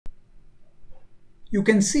You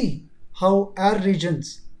can see how air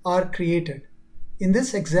regions are created. In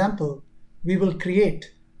this example, we will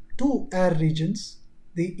create two air regions,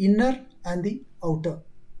 the inner and the outer.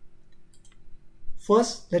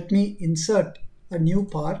 First, let me insert a new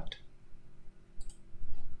part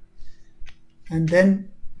and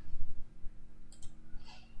then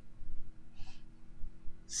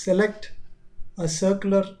select a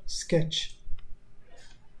circular sketch.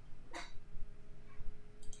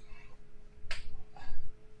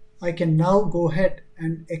 I can now go ahead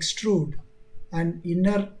and extrude an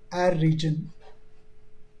inner air region.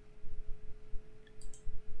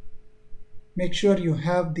 Make sure you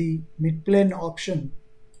have the midplane option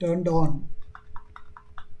turned on.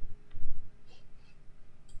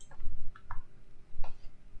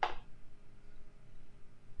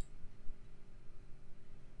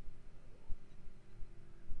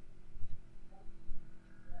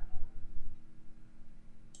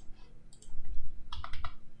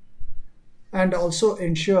 And also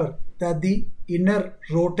ensure that the inner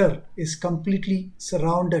rotor is completely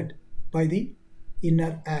surrounded by the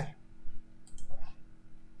inner air.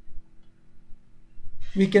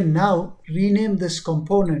 We can now rename this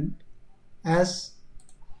component as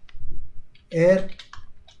air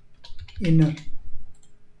inner.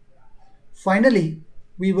 Finally,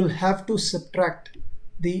 we will have to subtract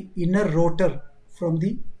the inner rotor from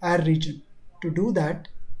the air region. To do that,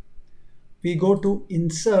 we go to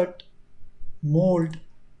Insert, Mold,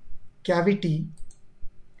 Cavity,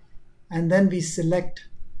 and then we select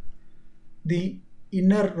the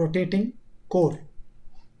inner rotating core.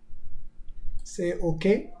 Say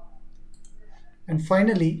OK, and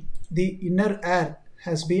finally the inner air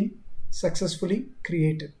has been successfully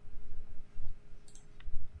created.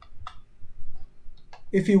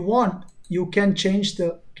 If you want, you can change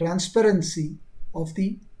the transparency of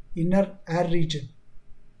the inner air region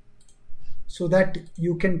so that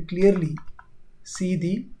you can clearly see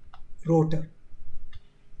the rotor.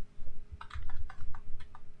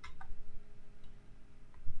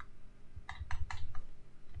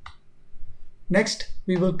 Next,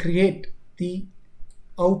 we will create the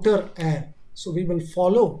outer air. So we will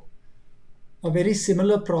follow a very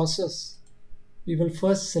similar process. We will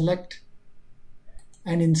first select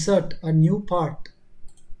and insert a new part,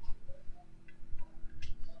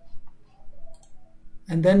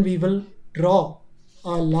 and then we will draw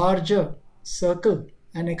a larger circle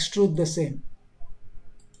and extrude the same.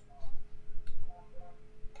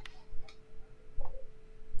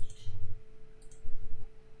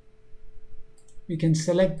 We can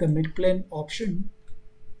select the midplane option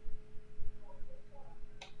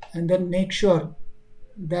and then make sure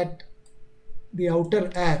that the outer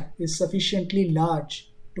air is sufficiently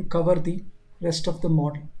large to cover the rest of the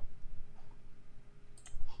model.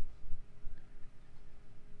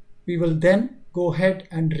 We will then go ahead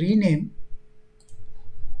and rename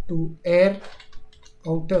to air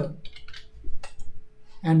outer,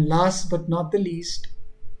 and last but not the least,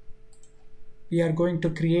 we are going to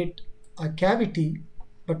create a cavity,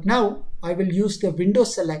 but now I will use the window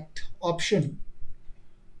select option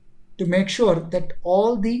to make sure that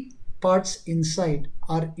all the parts inside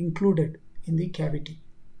are included in the cavity.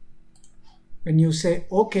 When you say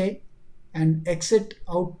OK and exit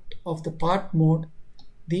out of the part mode,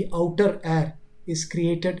 the outer air is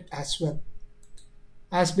created as well.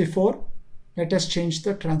 As before, let us change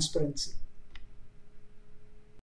the transparency.